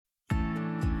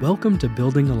Welcome to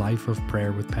Building a Life of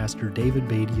Prayer with Pastor David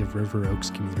Beatty of River Oaks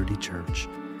Community Church,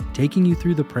 taking you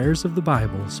through the prayers of the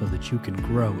Bible so that you can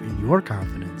grow in your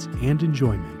confidence and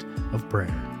enjoyment of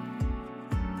prayer.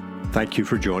 Thank you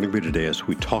for joining me today as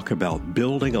we talk about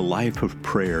building a life of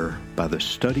prayer by the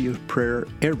study of prayer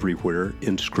everywhere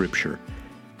in Scripture.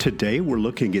 Today we're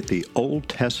looking at the Old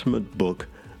Testament book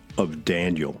of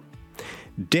Daniel.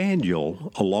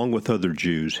 Daniel, along with other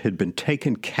Jews, had been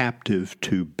taken captive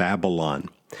to Babylon.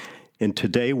 And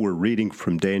today we're reading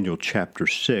from Daniel chapter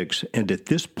 6, and at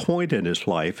this point in his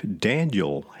life,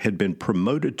 Daniel had been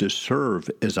promoted to serve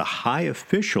as a high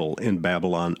official in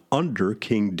Babylon under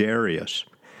King Darius.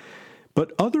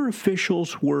 But other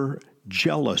officials were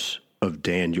jealous of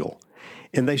Daniel,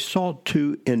 and they sought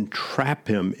to entrap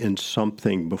him in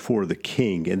something before the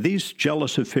king. And these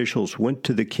jealous officials went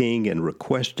to the king and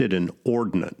requested an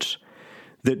ordinance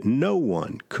that no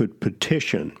one could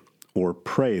petition or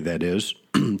pray, that is,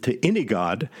 to any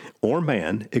god or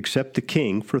man except the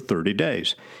king for 30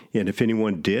 days. And if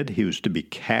anyone did, he was to be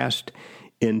cast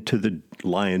into the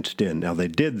lion's den. Now, they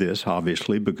did this,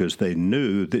 obviously, because they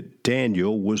knew that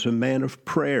Daniel was a man of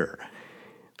prayer.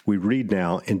 We read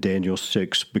now in Daniel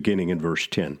 6, beginning in verse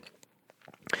 10.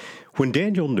 When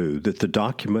Daniel knew that the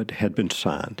document had been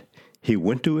signed, he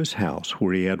went to his house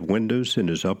where he had windows in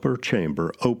his upper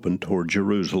chamber open toward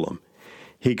Jerusalem.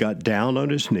 He got down on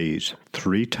his knees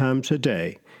 3 times a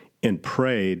day and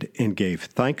prayed and gave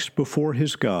thanks before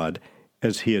his God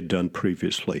as he had done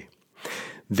previously.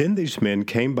 Then these men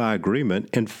came by agreement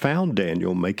and found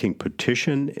Daniel making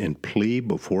petition and plea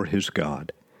before his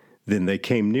God. Then they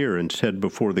came near and said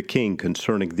before the king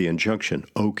concerning the injunction,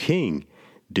 "O king,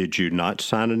 did you not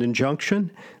sign an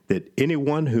injunction that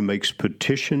anyone who makes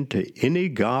petition to any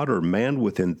god or man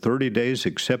within 30 days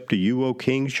except to you, O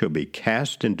king, shall be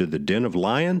cast into the den of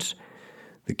lions?"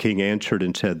 The king answered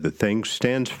and said, "The thing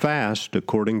stands fast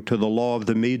according to the law of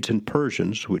the Medes and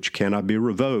Persians, which cannot be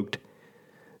revoked."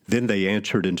 Then they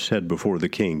answered and said before the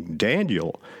king,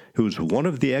 "Daniel, who is one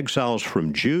of the exiles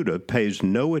from Judah, pays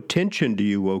no attention to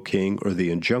you, O king, or the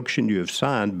injunction you have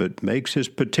signed, but makes his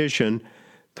petition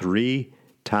 3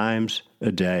 times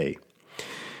a day."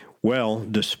 Well,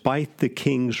 despite the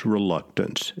king's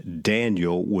reluctance,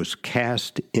 Daniel was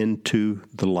cast into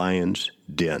the lion's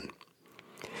den.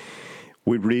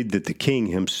 We read that the king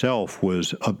himself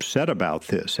was upset about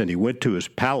this, and he went to his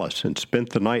palace and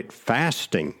spent the night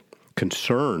fasting,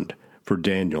 concerned for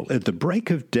Daniel. At the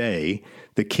break of day,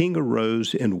 the king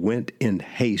arose and went in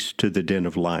haste to the den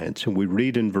of lions. And we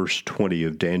read in verse 20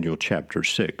 of Daniel chapter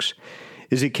 6,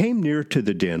 as he came near to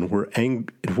the den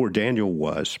where Daniel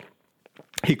was,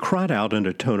 he cried out in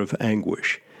a tone of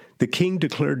anguish. The king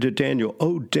declared to Daniel,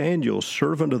 "O Daniel,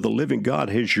 servant of the living God,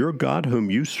 has your God, whom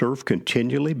you serve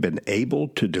continually, been able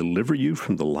to deliver you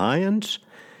from the lions?"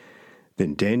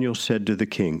 Then Daniel said to the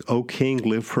king, "O king,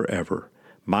 live forever.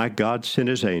 My God sent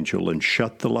his angel and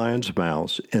shut the lions'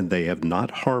 mouths, and they have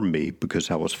not harmed me,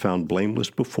 because I was found blameless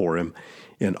before him,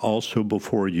 and also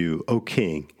before you, O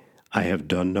king, I have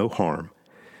done no harm."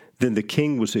 Then the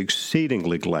king was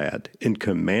exceedingly glad and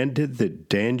commanded that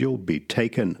Daniel be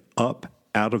taken up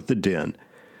out of the den.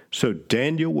 So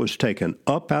Daniel was taken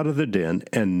up out of the den,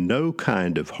 and no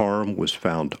kind of harm was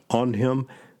found on him,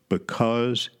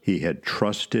 because he had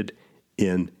trusted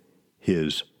in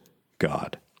his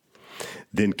God.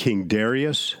 Then King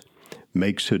Darius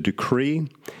makes a decree,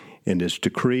 and his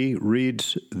decree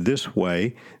reads this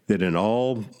way, that in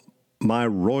all my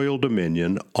royal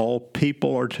dominion, all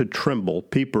people are to tremble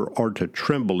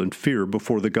in fear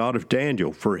before the God of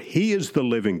Daniel, for he is the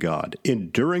living God,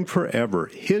 enduring forever.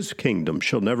 His kingdom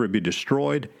shall never be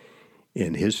destroyed,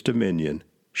 and his dominion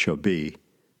shall be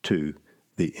to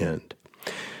the end.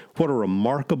 What a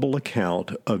remarkable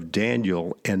account of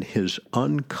Daniel and his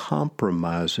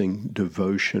uncompromising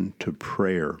devotion to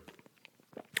prayer.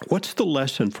 What's the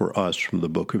lesson for us from the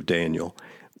book of Daniel?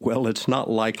 Well, it's not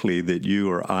likely that you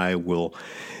or I will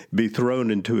be thrown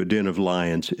into a den of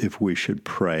lions if we should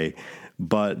pray,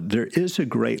 but there is a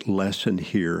great lesson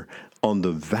here on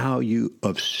the value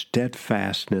of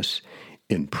steadfastness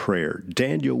in prayer.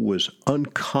 Daniel was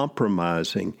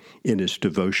uncompromising in his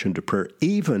devotion to prayer,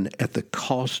 even at the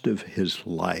cost of his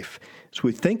life. As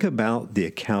we think about the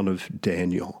account of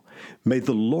Daniel, may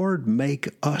the Lord make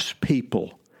us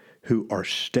people who are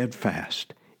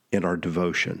steadfast in our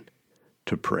devotion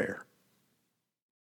to prayer.